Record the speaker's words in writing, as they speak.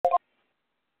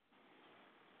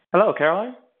Hello,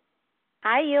 Caroline.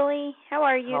 Hi, Yuli. How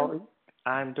are How you? are you?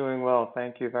 I'm doing well.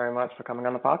 Thank you very much for coming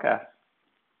on the podcast.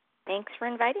 Thanks for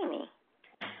inviting me.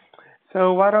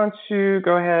 So, why don't you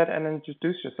go ahead and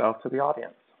introduce yourself to the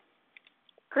audience?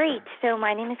 Great. So,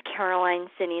 my name is Caroline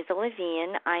Sinisa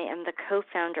Levine. I am the co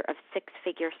founder of Six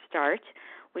Figure Start,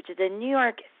 which is a New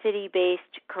York City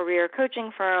based career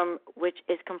coaching firm which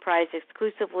is comprised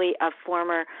exclusively of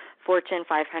former Fortune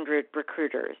 500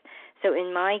 recruiters. So,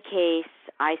 in my case,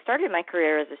 I started my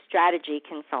career as a strategy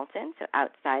consultant, so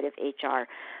outside of HR,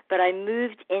 but I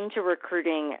moved into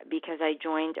recruiting because I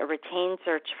joined a retained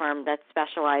search firm that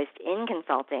specialized in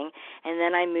consulting, and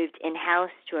then I moved in-house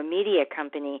to a media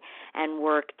company and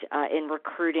worked in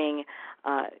recruiting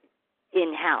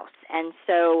in-house. And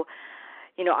so,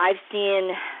 I've seen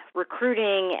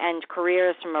recruiting and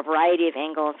careers from a variety of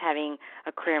angles, having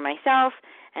a career myself,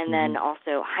 and Hmm. then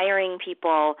also hiring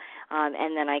people.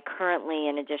 And then I currently,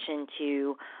 in addition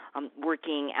to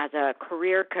working as a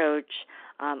career coach,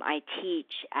 I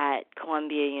teach at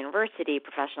Columbia University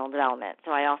professional development.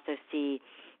 So I also see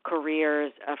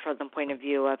careers from the point of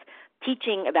view of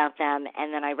teaching about them,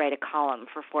 and then I write a column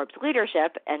for Forbes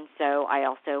Leadership, and so I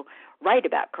also write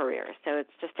about careers. So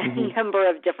it's just Hmm. a number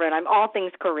of different, I'm all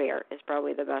things career is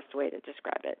probably the best way to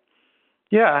describe it.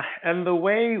 Yeah, and the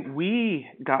way we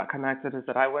got connected is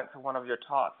that I went to one of your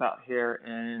talks out here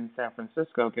in San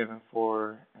Francisco, given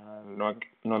for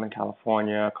Northern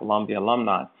California Columbia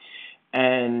alumni.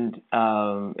 And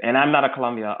I'm not a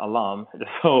Columbia alum,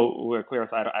 so we're clear.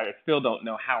 So I still don't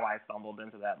know how I stumbled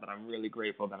into that, but I'm really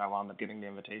grateful that I wound up getting the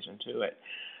invitation to it.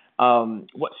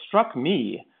 What struck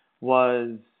me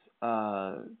was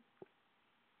uh,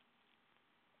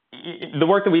 the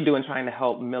work that we do in trying to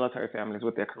help military families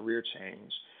with their career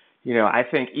change. I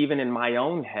think even in my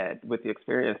own head, with the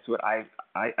experience to it, I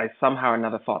somehow or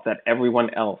another thought that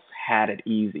everyone else had it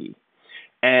easy.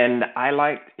 And I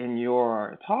liked in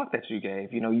your talk that you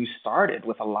gave, you started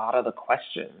with a lot of the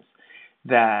questions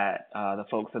that the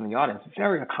folks in the audience,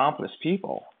 very accomplished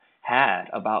people, had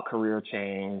about career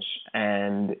change,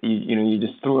 and you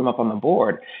just threw them up on the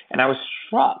board. And I was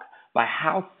struck by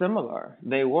how similar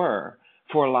they were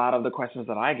for a lot of the questions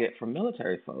that I get from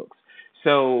military folks.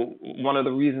 So one of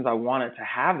the reasons I wanted to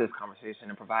have this conversation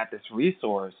and provide this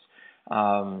resource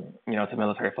to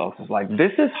military folks is like,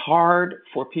 this is hard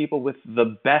for people with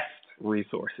the best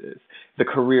resources, the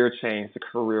career change, the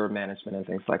career management, and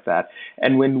things like that.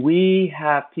 And when we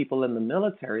have people in the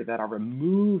military that are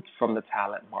removed from the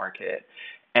talent market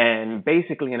and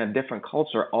basically in a different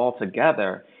culture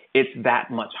altogether, it's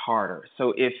that much harder.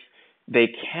 So if they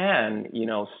can,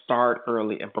 start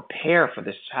early and prepare for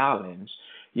this challenge,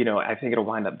 I think it'll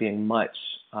wind up being much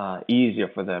easier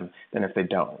for them than if they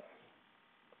don't.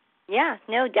 Yeah,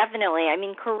 no, definitely. I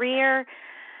mean, career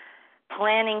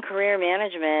planning, career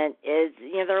management is,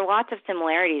 there are lots of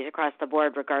similarities across the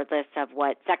board, regardless of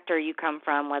what sector you come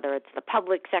from, whether it's the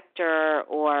public sector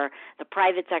or the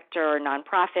private sector or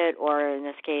nonprofit, or in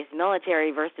this case,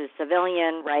 military versus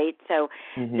civilian, right? So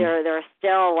Hmm. there are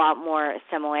still a lot more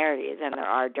similarities than there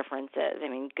are differences. I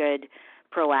mean, good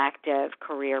proactive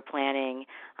career planning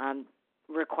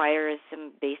requires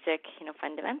some basic,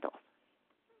 fundamentals.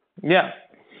 Yeah.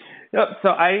 Yep.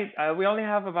 So we only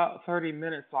have about 30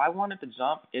 minutes, so I wanted to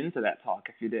jump into that talk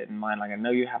if you didn't mind. Like I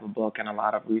know you have a book and a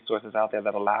lot of resources out there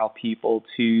that allow people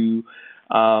to,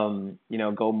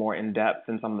 go more in depth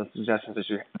in some of the suggestions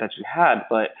that you had.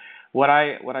 But what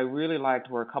I really liked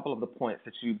were a couple of the points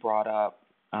that you brought up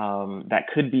that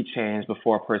could be changed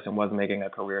before a person was making a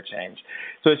career change.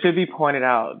 So it should be pointed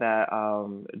out that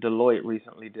Deloitte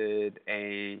recently did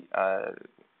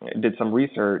some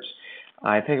research.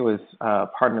 I think it was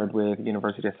partnered with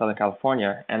University of Southern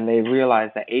California, and they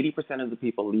realized that 80% of the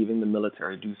people leaving the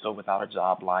military do so without a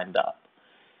job lined up,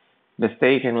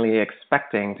 mistakenly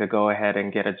expecting to go ahead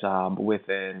and get a job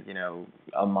within,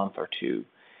 a month or two.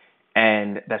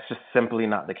 And that's just simply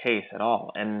not the case at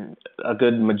all. And a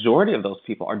good majority of those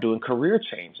people are doing career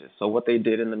changes. So what they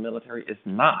did in the military is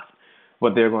not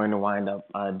what they're going to wind up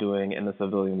doing in the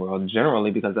civilian world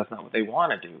generally, because that's not what they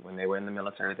want to do. When they were in the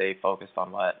military, they focused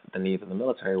on what the needs of the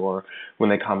military were. When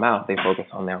they come out, they focus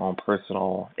on their own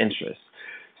personal interests.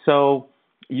 So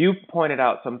you pointed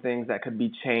out some things that could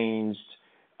be changed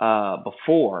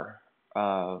before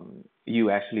you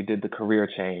actually did the career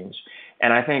change.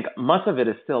 And I think much of it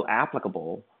is still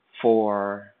applicable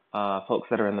for folks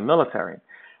that are in the military.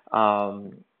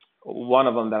 Um, One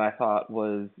of them that I thought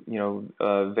was,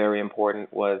 very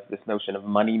important was this notion of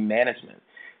money management.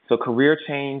 So career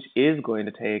change is going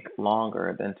to take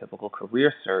longer than typical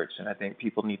career search, and I think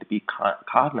people need to be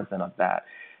cognizant of that.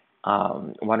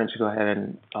 Why don't you go ahead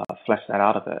and flesh that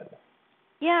out a bit?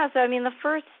 Yeah, so I mean, the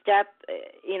first step,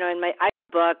 in my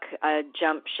book,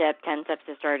 Jump Ship: 10 Steps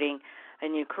to Starting a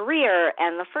New Career,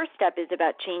 and the first step is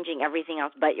about changing everything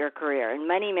else but your career. And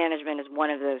money management is one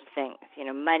of those things.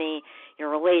 Money, your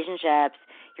relationships,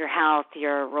 your health,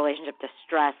 your relationship to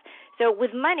stress. So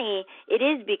with money, it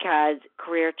is because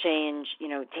career change,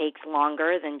 takes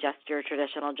longer than just your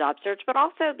traditional job search, but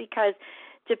also because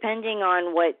depending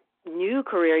on what new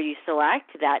career you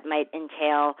select, that might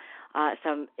entail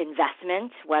some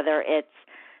investment, whether it's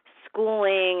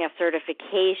schooling, a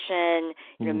certification,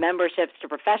 memberships to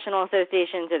professional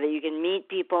associations so that you can meet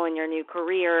people in your new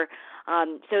career.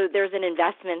 So there's an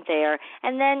investment there.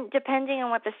 And then depending on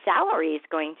what the salary is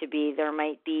going to be, there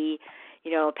might be,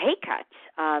 a pay cut.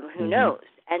 Who knows?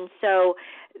 And so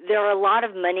there are a lot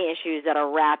of money issues that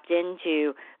are wrapped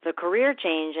into the career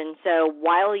change. And so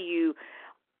while you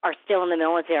are still in the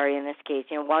military in this case,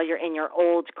 while you're in your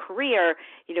old career,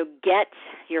 get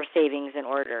your savings in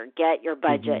order, get your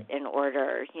budget in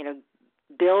order,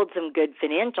 build some good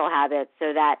financial habits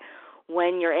so that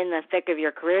when you're in the thick of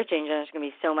your career change and there's going to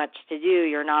be so much to do,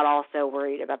 you're not also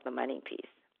worried about the money piece.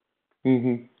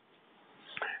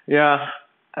 Yeah,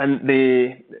 and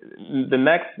the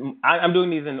next, I'm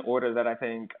doing these in order that I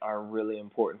think are really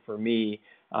important for me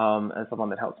as someone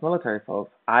that helps military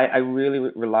folks. I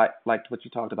really liked what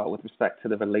you talked about with respect to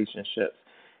the relationships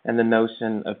and the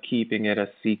notion of keeping it a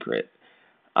secret.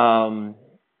 I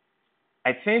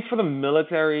think for the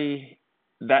military,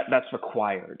 that's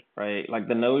required, right? Like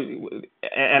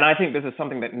and I think this is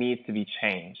something that needs to be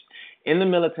changed. In the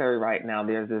military right now,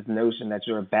 there's this notion that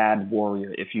you're a bad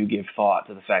warrior if you give thought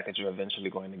to the fact that you're eventually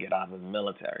going to get out of the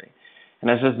military. And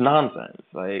that's just nonsense.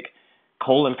 Like,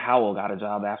 Colin Powell got a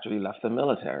job after he left the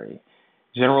military.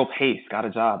 General Pace got a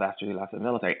job after he left the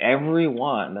military.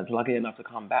 Everyone that's lucky enough to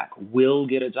come back will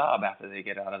get a job after they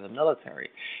get out of the military.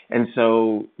 And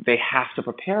so they have to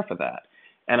prepare for that.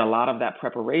 And a lot of that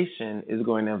preparation is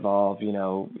going to involve,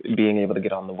 being able to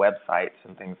get on the websites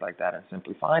and things like that and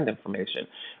simply find information.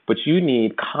 But you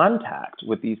need contact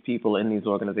with these people in these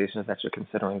organizations that you're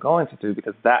considering going to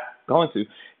because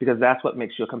that's what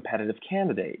makes you a competitive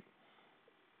candidate.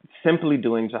 Simply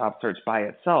doing job search by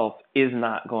itself is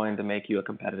not going to make you a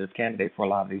competitive candidate for a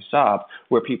lot of these jobs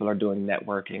where people are doing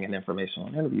networking and informational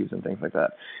interviews and things like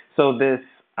that. So this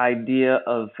idea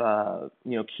of,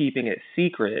 keeping it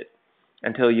secret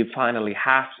until you finally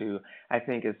have to, I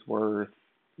think is worth,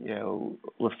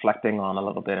 reflecting on a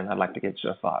little bit, and I'd like to get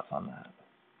your thoughts on that.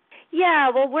 Yeah,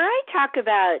 well, where I talk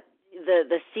about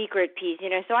the secret piece,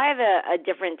 so I have a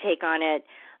different take on it.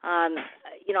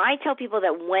 I tell people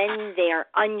that when they are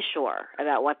unsure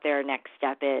about what their next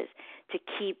step is, to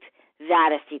keep that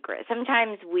a secret.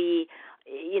 Sometimes we,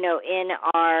 in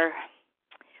our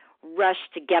rush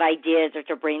to get ideas or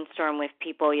to brainstorm with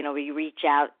people, we reach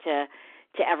out to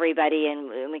everybody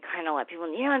and we kind of let people,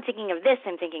 I'm thinking of this,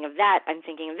 I'm thinking of that, I'm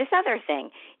thinking of this other thing,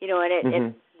 and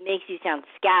it makes you sound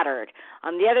scattered.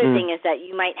 The other thing is that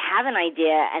you might have an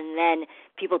idea and then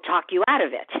people talk you out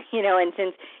of it, and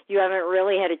since you haven't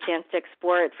really had a chance to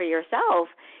explore it for yourself,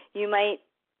 you might,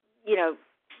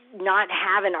 not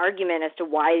have an argument as to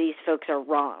why these folks are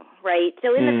wrong, right?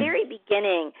 So in the very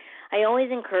beginning, I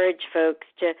always encourage folks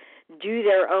to do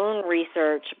their own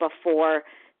research before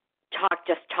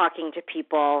talking to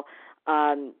people,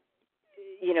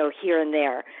 here and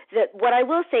there. What I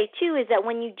will say, too, is that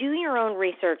when you do your own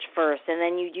research first and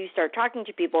then you do start talking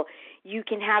to people, you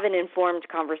can have an informed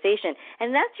conversation.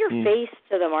 And that's your face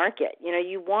to the market.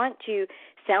 You want to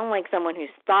sound like someone who's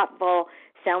thoughtful,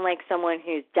 sound like someone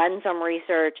who's done some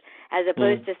research, as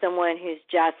opposed to someone who's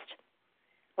just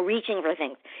reaching for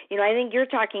things. I think you're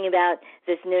talking about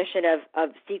this notion of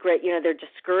secret, they're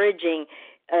discouraging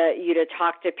you to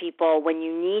talk to people when you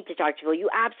need to talk to people. You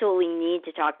absolutely need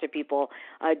to talk to people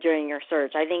during your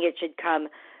search. I think it should come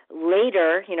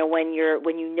later, when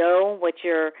you know what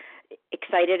you're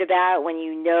excited about, when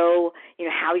you know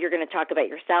how you're going to talk about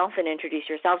yourself and introduce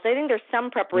yourself. So I think there's some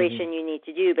preparation you need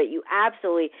to do, but you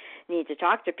absolutely need to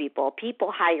talk to people.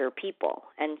 People hire people,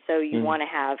 and so you want to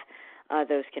have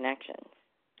those connections.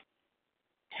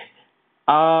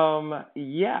 There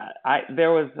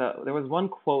was one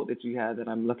quote that you had that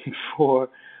I'm looking for,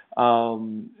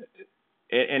 and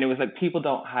it was like, people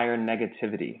don't hire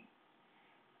negativity.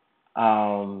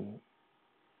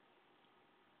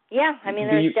 Yeah, I mean,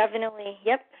 there's definitely,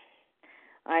 yep.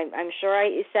 I'm sure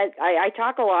I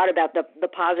talk a lot about the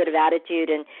positive attitude,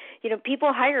 and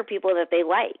people hire people that they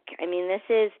like. I mean, this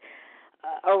is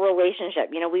a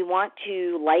relationship. We want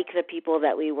to like the people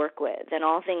that we work with, and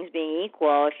all things being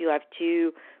equal, if you have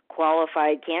two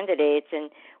qualified candidates, and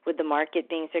with the market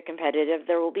being so competitive,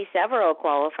 there will be several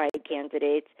qualified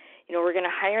candidates, we're going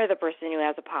to hire the person who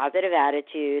has a positive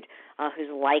attitude,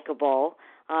 who's likable,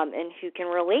 and who can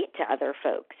relate to other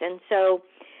folks. And so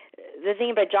the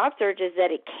thing about job search is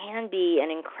that it can be an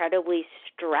incredibly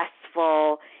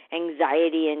stressful,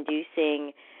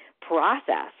 anxiety-inducing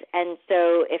process. And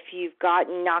so if you've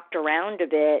gotten knocked around a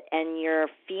bit and you're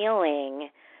feeling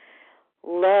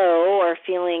low or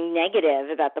feeling negative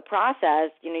about the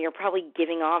process, you're probably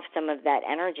giving off some of that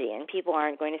energy. And people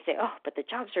aren't going to say, oh, but the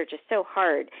job search is so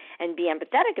hard, and be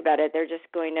empathetic about it. They're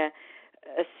just going to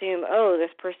assume, oh,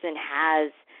 this person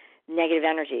has negative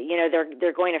energy.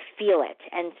 They're going to feel it.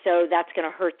 And so that's going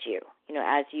to hurt you,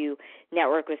 as you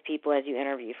network with people, as you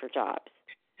interview for jobs.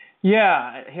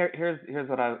 Yeah, here's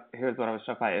what I was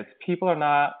struck by. It's people are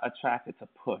not attracted to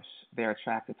push; they're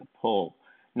attracted to pull.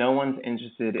 No one's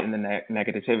interested in the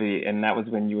negativity, and that was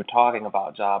when you were talking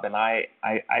about job, and I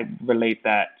relate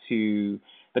that to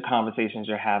the conversations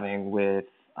you're having with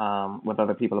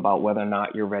other people about whether or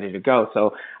not you're ready to go.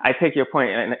 So I take your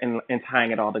point in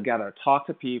tying it all together. Talk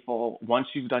to people once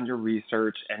you've done your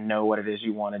research and know what it is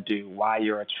you want to do, why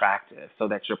you're attractive, so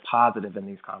that you're positive in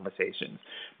these conversations.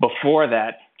 Before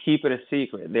that, keep it a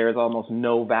secret. There is almost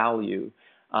no value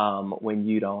when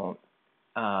you don't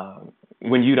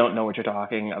know what you're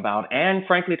talking about, and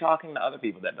frankly, talking to other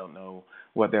people that don't know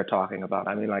what they're talking about.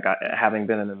 I mean, having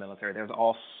been in the military, there's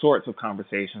all sorts of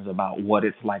conversations about what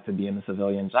it's like to be in the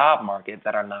civilian job market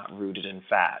that are not rooted in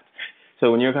fact. So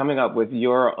when you're coming up with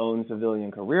your own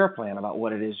civilian career plan about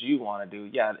what it is you want to do,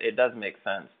 yeah, it does make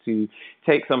sense to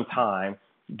take some time,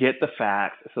 get the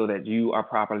facts so that you are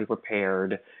properly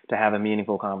prepared to have a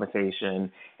meaningful conversation,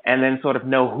 and then sort of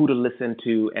know who to listen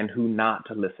to and who not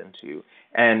to listen to,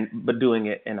 but doing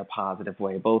it in a positive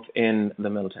way, both in the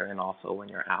military and also when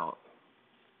you're out.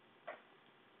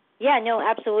 Yeah, no,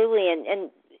 absolutely.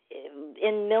 And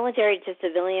in military to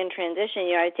civilian transition,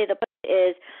 I'd say the point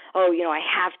is, I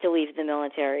have to leave the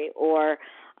military, or,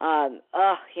 my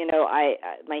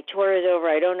tour is over.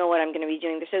 I don't know what I'm going to be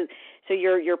doing. So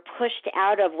you're pushed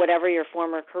out of whatever your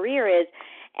former career is,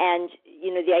 and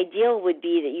the ideal would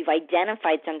be that you've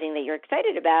identified something that you're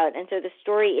excited about. And so the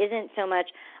story isn't so much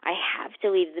I have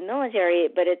to leave the military,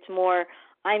 but it's more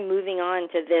I'm moving on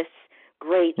to this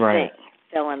great thing.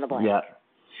 Fill in the blank. Yeah.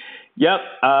 Yep,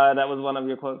 that was one of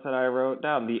your quotes that I wrote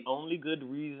down. The only good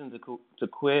reason to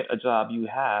quit a job you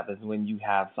have is when you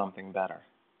have something better.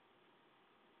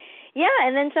 Yeah,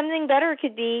 and then something better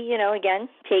could be, again,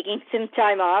 taking some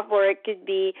time off, or it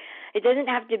doesn't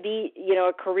have to be,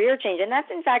 a career change. And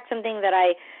that's, in fact, something that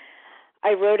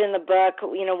I wrote in the book.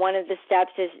 One of the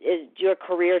steps is do a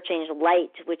career change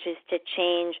light, which is to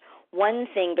change one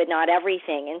thing but not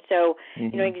everything. And so,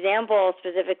 example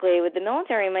specifically with the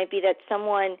military might be that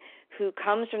someone who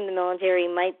comes from the military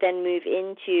might then move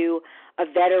into a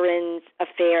veterans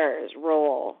affairs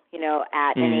role,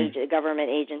 at a government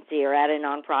agency or at a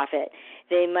nonprofit.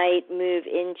 They might move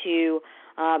into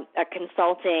a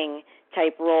consulting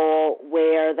type role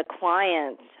where the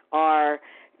clients are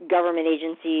government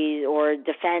agencies or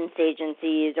defense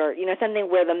agencies, or something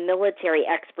where the military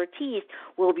expertise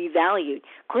will be valued.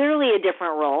 Clearly a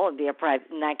different role. In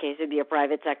that case, it'd be a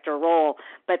private sector role,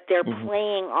 but they're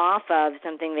playing off of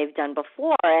something they've done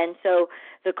before. And so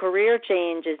the career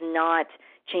change is not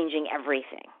changing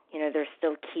everything. They're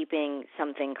still keeping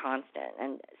something constant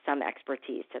and some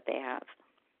expertise that they have.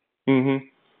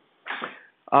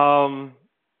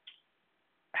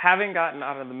 Having gotten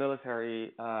out of the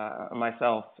military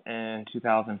myself in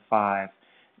 2005,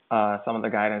 some of the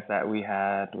guidance that we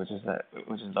had, which is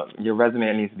your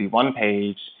resume needs to be one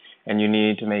page, and you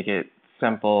need to make it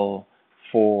simple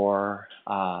for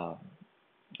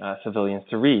civilians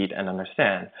to read and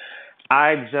understand.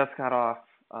 I just got off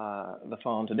the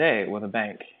phone today with a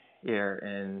bank here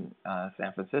in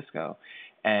San Francisco,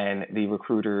 and the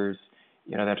recruiters,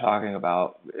 they're talking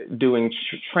about doing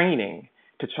training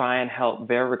to try and help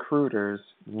their recruiters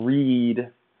read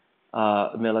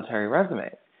military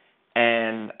resumes.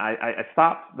 And I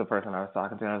stopped the person I was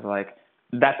talking to, and I was like,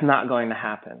 that's not going to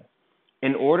happen.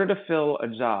 In order to fill a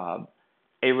job,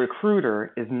 a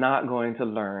recruiter is not going to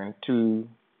learn to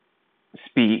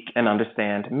speak and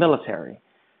understand military.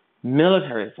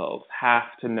 Military folks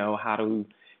have to know how to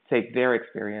take their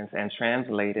experience and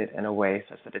translate it in a way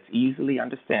such that it's easily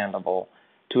understandable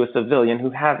to a civilian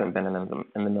who hasn't been in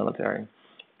the military.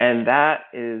 And that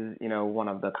is, one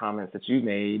of the comments that you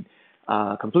made,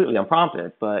 completely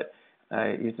unprompted, but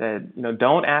you said,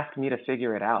 don't ask me to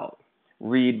figure it out.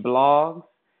 Read blogs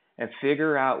and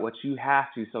figure out what you have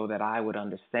to so that I would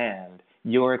understand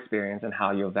your experience and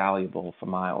how you're valuable for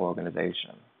my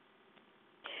organization.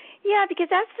 Yeah, because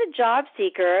that's the job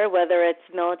seeker, whether it's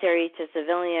military to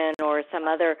civilian or some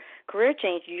other career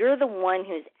change. You're the one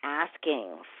who's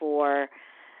asking for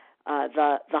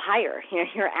the hire.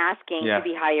 You're asking to Yeah.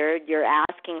 be hired. You're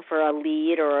asking for a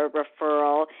lead or a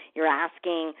referral. You're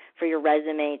asking for your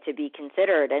resume to be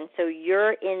considered, and so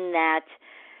you're in that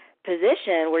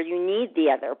position where you need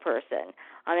the other person.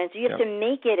 And so you have Yep. to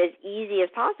make it as easy as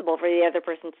possible for the other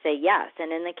person to say yes.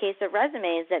 And in the case of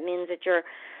resumes, that means that your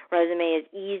resume is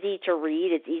easy to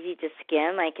read, it's easy to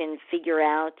skim. I can figure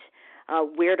out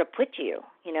where to put you,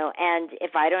 and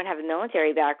if I don't have a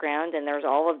military background and there's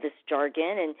all of this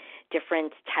jargon and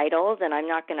different titles, and I'm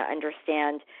not going to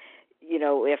understand,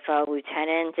 if a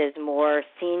lieutenant is more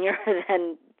senior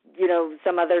than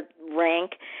some other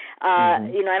rank,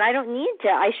 Mhm. and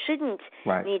I shouldn't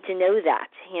Right. need to know that.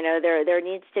 There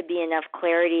needs to be enough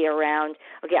clarity around,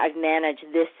 okay, I've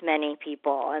managed this many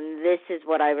people and this is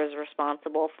what I was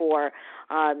responsible for.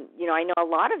 I know a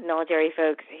lot of military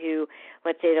folks who,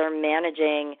 let's say they're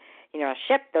managing a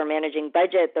ship, they're managing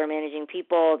budget, they're managing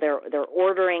people, they're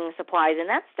ordering supplies, and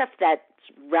that's stuff that's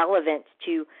relevant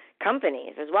to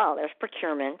companies as well. There's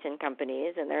procurement in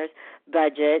companies, and there's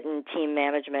budget and team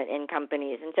management in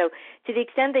companies. And so to the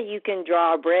extent that you can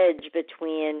draw a bridge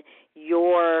between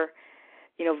your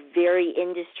very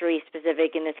industry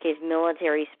specific, in this case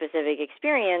military specific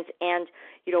experience, and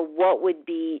what would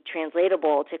be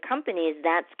translatable to companies,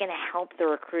 that's going to help the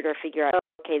recruiter figure out,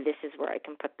 okay, this is where I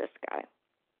can put this guy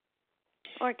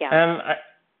or gal.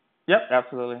 Yep,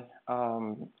 absolutely.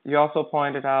 You also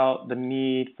pointed out the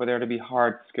need for there to be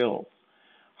hard skills.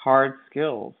 Hard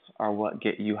skills are what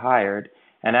get you hired.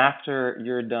 And after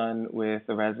you're done with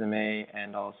the resume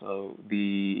and also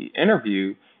the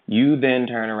interview, you then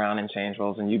turn around and change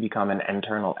roles and you become an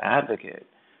internal advocate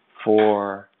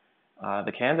for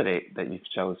the candidate that you've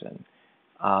chosen.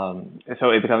 So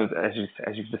it becomes, as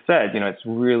you just said,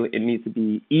 it needs to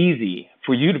be easy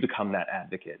for you to become that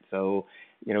advocate. So,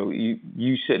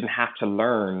 you shouldn't have to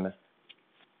learn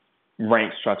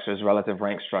relative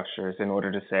rank structures in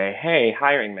order to say, hey,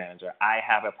 hiring manager, I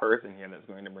have a person here that's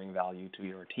going to bring value to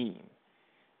your team,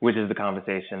 which is the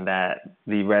conversation that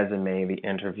the resume, the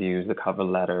interviews, the cover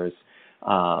letters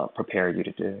prepare you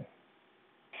to do.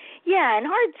 Yeah, and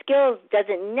hard skills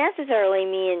doesn't necessarily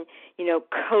mean,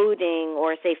 coding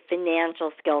or, say,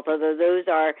 financial skills, although those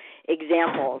are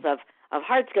examples of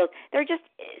hard skills. They're just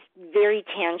very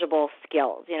tangible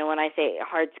skills. When I say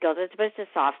hard skills, as opposed to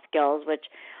soft skills, which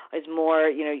is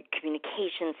more,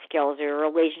 communication skills or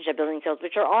relationship building skills,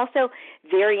 which are also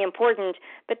very important,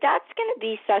 but that's going to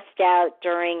be sussed out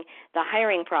during the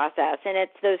hiring process, and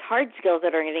it's those hard skills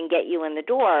that are going to get you in the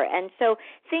door. And so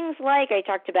things like I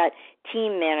talked about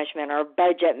team management or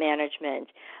budget management,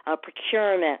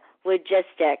 procurement,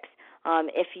 logistics,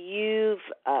 if you've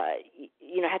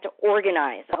had to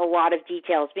organize a lot of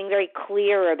details, being very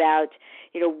clear about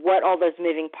what all those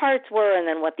moving parts were and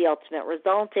then what the ultimate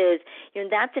result is,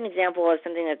 that's an example of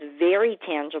something that's very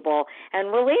tangible and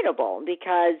relatable,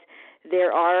 because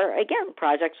there are, again,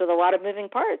 projects with a lot of moving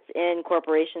parts in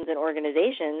corporations and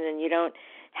organizations, and you don't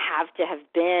have to have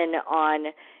been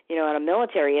on a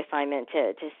military assignment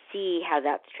to see how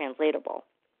that's translatable.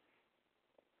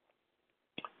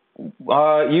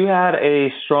 You had a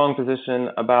strong position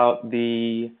about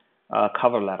the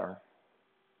cover letter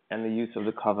and the use of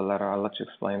the cover letter. I'll let you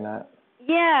explain that.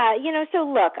 Yeah, so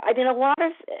look, a lot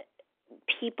of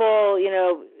people,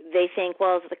 they think,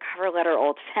 well, is the cover letter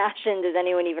old-fashioned? Does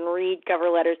anyone even read cover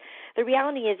letters? The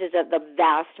reality is that the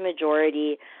vast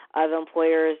majority of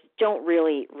employers don't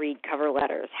really read cover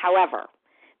letters. However,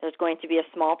 there's going to be a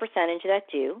small percentage that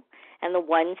do, and the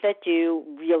ones that do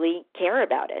really care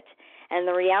about it. And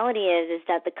the reality is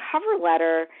that the cover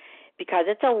letter, because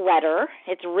it's a letter,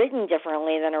 it's written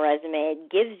differently than a resume, it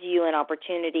gives you an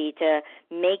opportunity to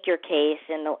make your case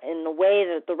in the way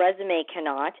that the resume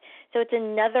cannot. So it's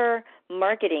another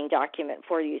marketing document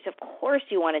for you. So of course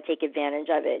you want to take advantage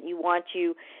of it. You want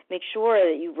to make sure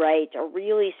that you write a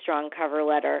really strong cover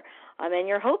letter, and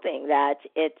you're hoping that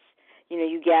it's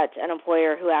you get an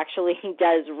employer who actually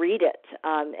does read it.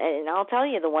 And I'll tell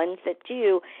you, the ones that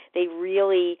do, they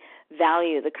really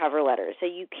value the cover letter. So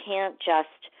you can't just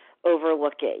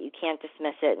overlook it. You can't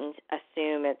dismiss it and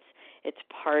assume it's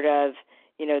part of,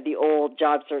 the old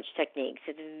job search techniques.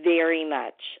 It's very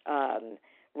much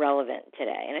relevant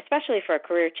today, and especially for a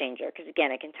career changer, because,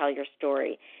 again, it can tell your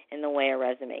story in the way a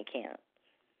resume can't.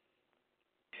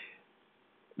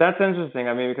 That's interesting.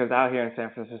 Because out here in San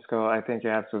Francisco, I think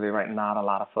you're absolutely right. Not a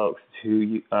lot of folks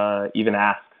who even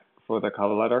ask for the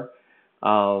cover letter.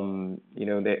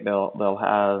 They'll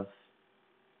have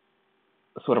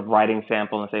sort of writing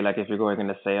sample and say, like, if you're going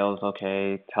into sales,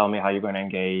 okay, tell me how you're going to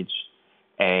engage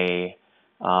a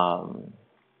um,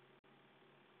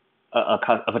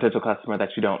 a potential customer that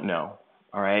you don't know.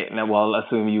 All right, and then we'll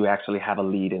assume you actually have a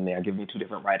lead in there. Give me two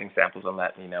different writing samples and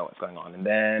let me know what's going on. And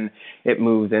then it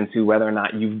moves into whether or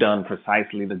not you've done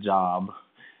precisely the job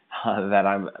that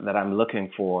I'm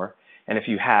looking for. And if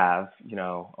you have,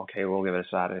 okay, we'll give it a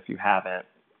shot. And if you haven't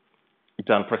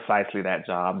done precisely that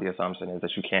job, the assumption is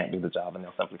that you can't do the job, and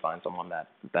they'll simply find someone that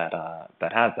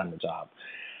has done the job.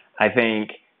 I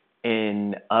think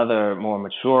in other more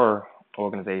mature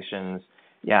organizations,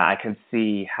 yeah, I can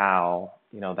see how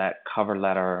that cover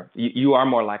letter. You are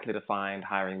more likely to find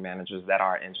hiring managers that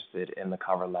are interested in the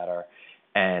cover letter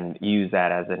and use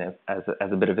that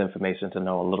as a bit of information to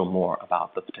know a little more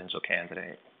about the potential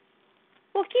candidate.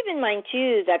 Well, keep in mind,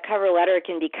 too, that cover letter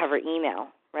can be cover email,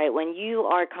 right? When you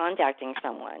are contacting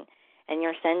someone and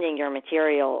you're sending your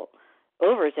material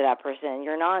over to that person,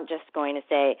 you're not just going to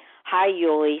say, hi,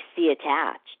 Yuli, see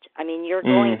attached. I mean, you're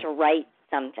going to write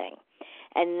something.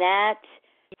 And that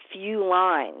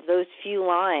those few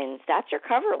lines, that's your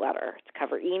cover letter. It's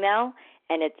cover email,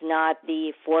 and it's not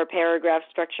the 4-paragraph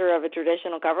structure of a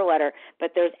traditional cover letter,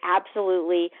 but there's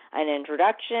absolutely an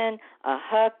introduction, a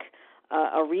hook,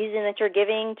 a reason that you're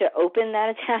giving to open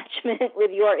that attachment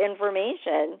with your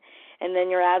information, and then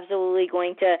you're absolutely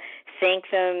going to thank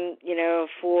them,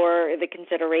 for the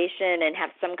consideration and have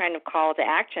some kind of call to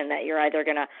action that you're either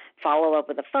going to follow up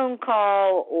with a phone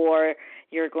call or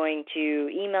you're going to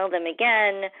email them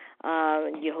again.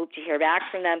 You hope to hear back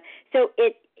from them. So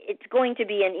it's going to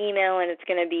be an email, and it's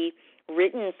going to be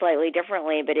written slightly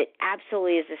differently, but it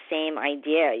absolutely is the same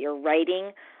idea. You're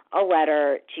writing a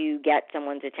letter to get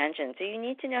someone's attention. So you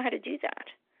need to know how to do that.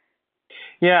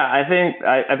 Yeah, I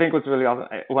think what's really awesome,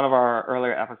 one of our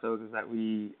earlier episodes is that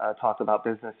we talked about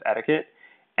business etiquette,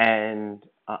 and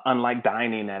unlike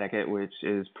dining etiquette, which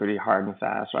is pretty hard and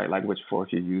fast, right? Like which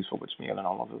fork you use for which meal and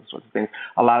all of those sorts of things.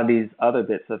 A lot of these other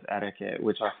bits of etiquette,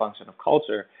 which are a function of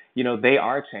culture, they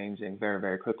are changing very,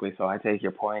 very quickly. So I take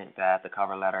your point that the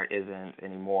cover letter isn't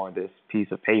anymore this piece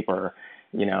of paper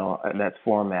that's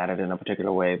formatted in a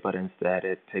particular way, but instead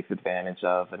it takes advantage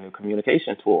of a new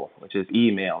communication tool, which is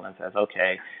email, and says,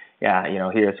 okay, yeah,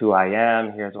 here's who I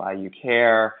am, here's why you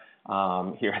care,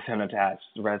 here's an attached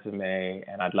resume,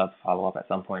 and I'd love to follow up at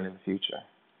some point in the future.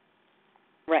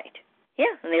 Right. Yeah,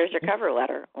 and there's your cover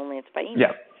letter, only it's by email.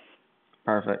 Yeah,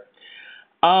 perfect.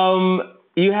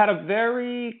 You had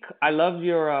I love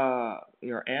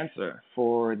your answer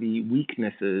for the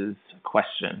weaknesses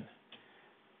question.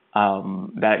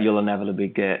 That you'll inevitably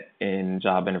get in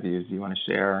job interviews. Do you want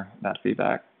to share that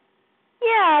feedback?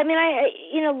 Yeah, I mean,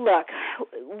 look,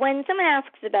 when someone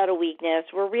asks about a weakness,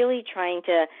 we're really trying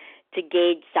to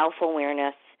gauge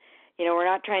self-awareness. We're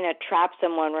not trying to trap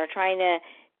someone. We're trying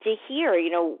to hear,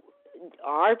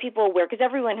 are people aware? Because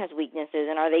everyone has weaknesses,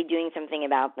 and are they doing something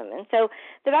about them? And so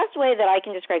the best way that I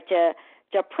can describe to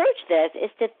approach this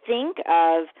is to think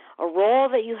of a role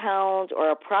that you held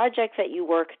or a project that you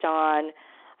worked on,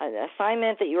 an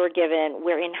assignment that you were given,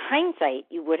 where in hindsight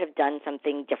you would have done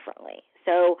something differently.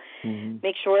 So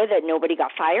make sure that nobody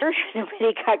got fired,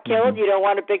 nobody got killed. You don't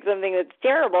want to pick something that's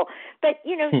terrible. But,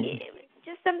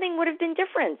 just something would have been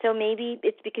different. So maybe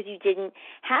it's because you didn't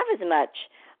have as much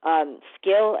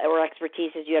skill or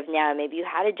expertise as you have now. Maybe you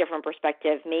had a different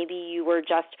perspective. Maybe you were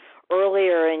just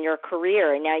earlier in your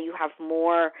career, and now you have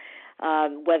more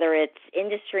whether it's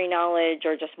industry knowledge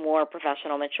or just more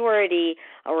professional maturity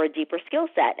or a deeper skill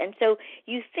set. And so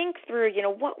you think through,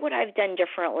 what would I have done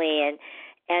differently,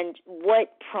 and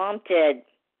what prompted,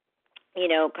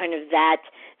 kind of that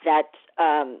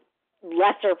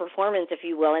lesser performance, if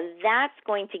you will, and that's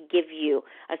going to give you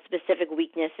a specific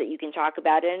weakness that you can talk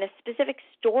about and a specific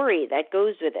story that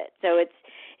goes with it. So it's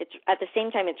at the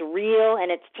same time, it's real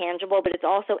and it's tangible, but it's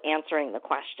also answering the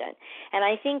question. And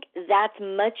I think that's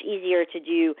much easier to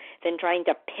do than trying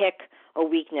to pick a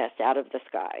weakness out of the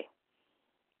sky.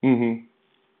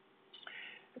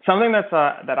 Something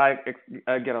that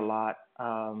I get a lot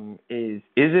is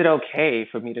it okay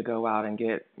for me to go out and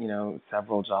get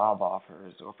several job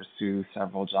offers or pursue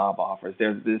several job offers?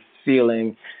 There's this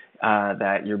feeling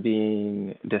that you're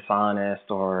being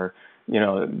dishonest or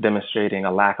demonstrating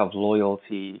a lack of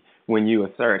loyalty when you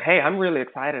assert, hey, I'm really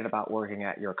excited about working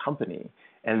at your company.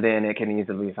 And then it can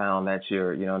easily be found that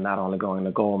you're not only going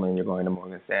to Goldman, you're going to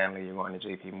Morgan Stanley, you're going to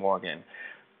JP Morgan.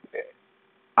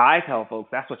 I tell folks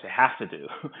that's what you have to do,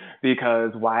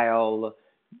 because while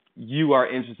you are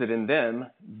interested in them,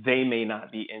 they may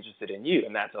not be interested in you,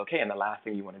 and that's okay. And the last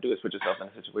thing you want to do is put yourself in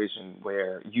a situation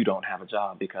where you don't have a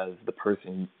job because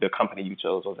the company you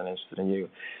chose wasn't interested in you.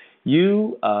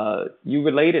 You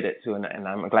related it to, and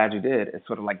I'm glad you did. It's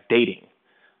sort of like dating.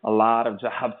 A lot of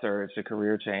job search or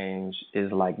career change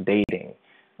is like dating.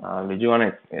 Did you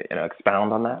want to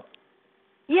expound on that?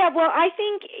 Yeah, well, I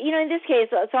think, in this case,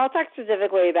 so I'll talk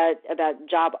specifically about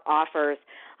job offers.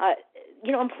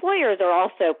 Employers are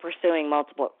also pursuing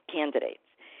multiple candidates.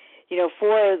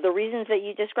 For the reasons that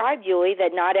you described, Julie,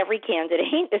 that not every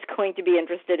candidate is going to be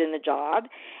interested in the job,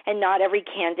 and not every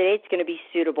candidate is going to be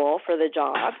suitable for the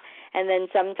job. And then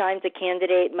sometimes a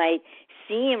candidate might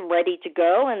seem ready to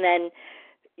go, and then,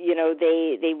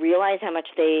 they realize how much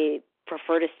they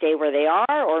prefer to stay where they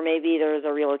are, or maybe there's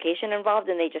a relocation involved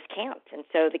and they just can't, and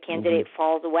so the candidate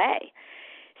falls away.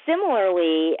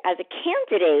 Similarly, as a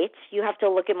candidate, you have to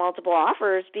look at multiple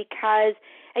offers because,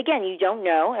 again, you don't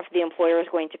know if the employer is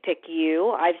going to pick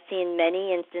you. I've seen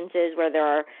many instances where there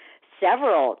are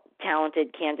several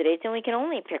talented candidates and we can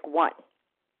only pick one.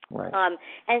 Right.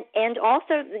 And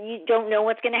also you don't know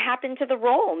what's going to happen to the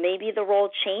role. Maybe the role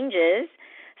changes,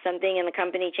 something in the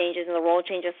company changes and the role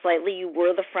changes slightly. You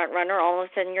were the front runner, all of a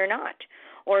sudden you're not.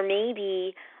 Or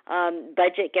maybe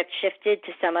budget gets shifted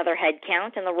to some other head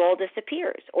count and the role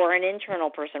disappears, or an internal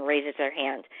person raises their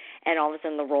hand and all of a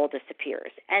sudden the role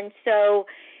disappears. And so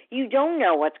you don't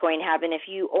know what's going to happen. If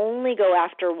you only go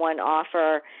after one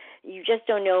offer, you just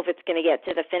don't know if it's going to get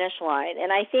to the finish line.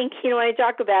 And I think, when I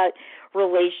talk about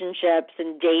relationships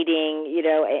and dating,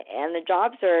 and the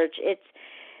job search,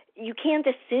 you can't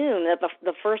assume that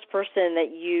the first person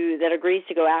that agrees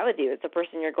to go out with you is the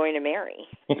person you're going to marry.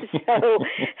 So,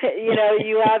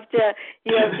 you have to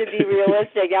be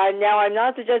realistic. Now, I'm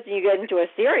not suggesting you get into a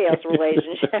serious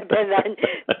relationship and then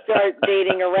start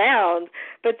dating around,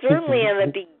 but certainly in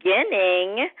the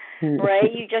beginning,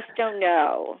 right? You just don't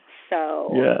know. So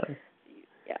yeah.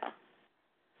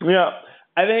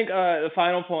 I think the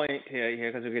final point here,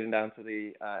 because we're getting down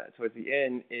to towards the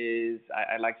end, is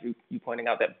I like you pointing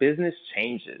out that business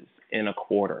changes in a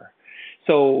quarter.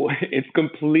 So it's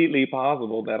completely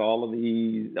possible that all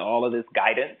of this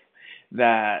guidance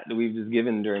that we've just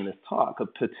given during this talk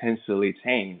could potentially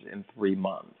change in 3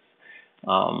 months.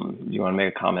 Do you want to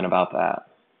make a comment about that?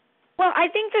 Well, I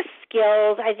think the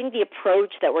skills, the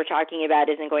approach that we're talking about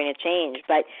isn't going to change,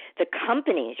 but the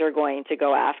companies you're going to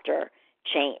go after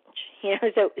change.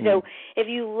 So if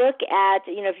you look at,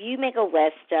 if you make a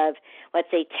list of,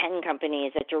 let's say, 10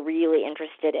 companies that you're really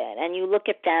interested in, and you look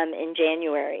at them in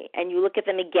January, and you look at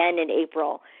them again in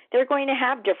April, they're going to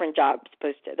have different jobs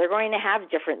posted. They're going to have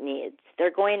different needs.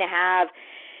 They're going to have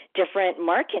different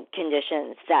market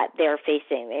conditions that they're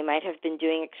facing. They might have been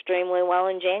doing extremely well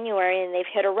in January, and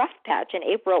they've hit a rough patch in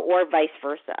April, or vice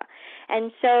versa.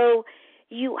 And so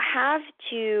you have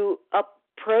to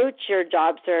approach your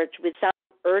job search with some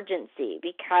urgency,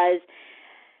 because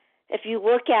if you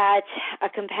look at a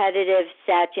competitive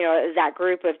set, that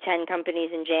group of 10 companies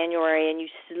in January, and you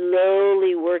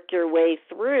slowly work your way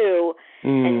through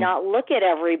and not look at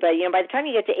everybody, by the time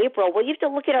you get to April, you have to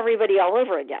look at everybody all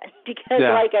over again, because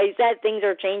like I said, things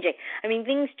are changing.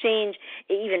 Things change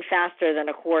even faster than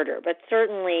a quarter, but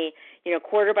certainly,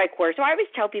 quarter by quarter. So I always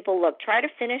tell people, look, try to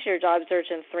finish your job search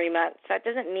in 3 months. That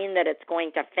doesn't mean that it's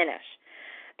going to finish,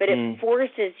 but it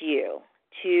forces you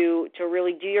to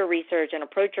really do your research and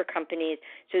approach your companies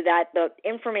so that the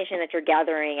information that you're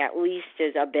gathering at least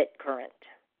is a bit current.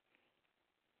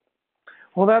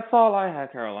 Well, that's all I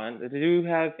had, Caroline. Did you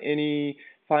have any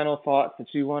final thoughts that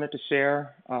you wanted to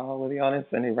share with the audience?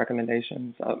 Any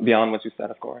recommendations beyond what you said,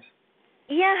 of course?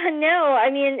 Yeah, no.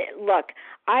 Look,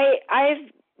 I've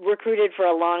recruited for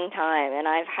a long time, and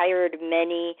I've hired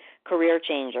many career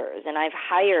changers, and I've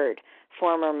hired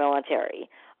former military.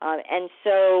 And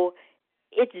so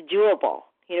it's doable.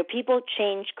 People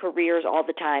change careers all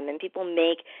the time, and people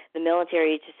make the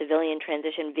military to civilian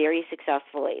transition very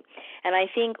successfully. And I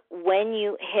think when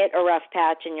you hit a rough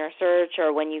patch in your search,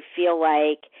 or when you feel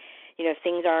like,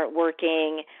 things aren't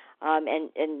working,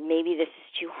 and maybe this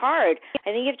is too hard,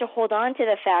 I think you have to hold on to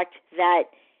the fact that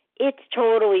it's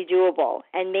totally doable.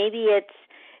 And maybe it's,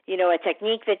 a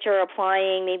technique that you're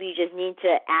applying. Maybe you just need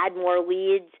to add more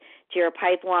leads to your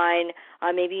pipeline.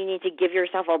 Maybe you need to give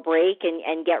yourself a break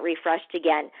and get refreshed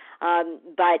again.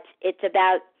 But it's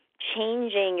about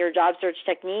changing your job search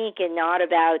technique, and not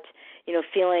about,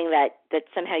 feeling that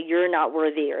somehow you're not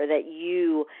worthy, or that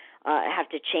you have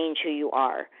to change who you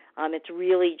are. It's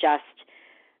really just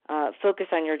focus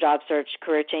on your job search.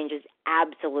 Career change is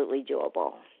absolutely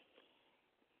doable.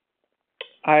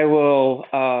 I will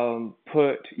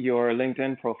put your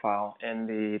LinkedIn profile in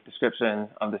the description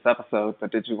of this episode,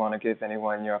 but did you want to give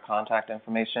anyone your contact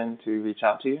information to reach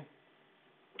out to you?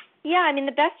 Yeah,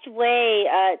 the best way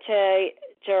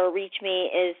to reach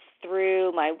me is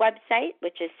through my website,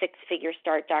 which is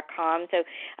sixfigurestart.com. So,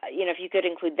 if you could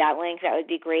include that link, that would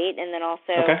be great. And then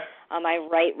also, Okay. I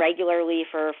write regularly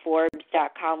for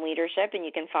Forbes.com Leadership, and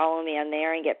you can follow me on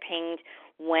there and get pinged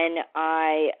when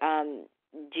I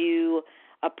do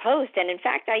a post. And in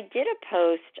fact, I did a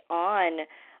post on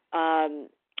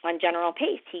General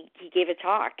Pace. He gave a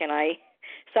talk, and I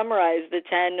summarized the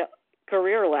 10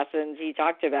 career lessons he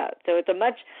talked about. So it's a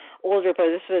much older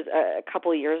post. This was a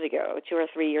couple of years ago, 2 or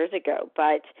 3 years ago.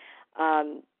 But,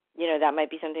 that might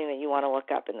be something that you want to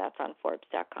look up, and that's on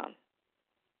Forbes.com.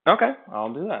 Okay,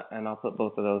 I'll do that, and I'll put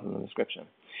both of those in the description.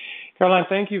 Caroline,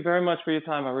 thank you very much for your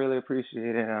time. I really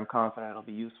appreciate it, and I'm confident it'll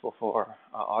be useful for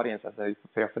our audience as they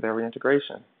prepare for their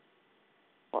reintegration.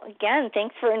 Well, again,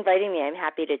 thanks for inviting me. I'm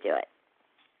happy to do it.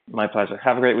 My pleasure.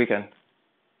 Have a great weekend.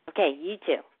 Okay, you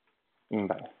too.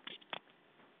 Bye.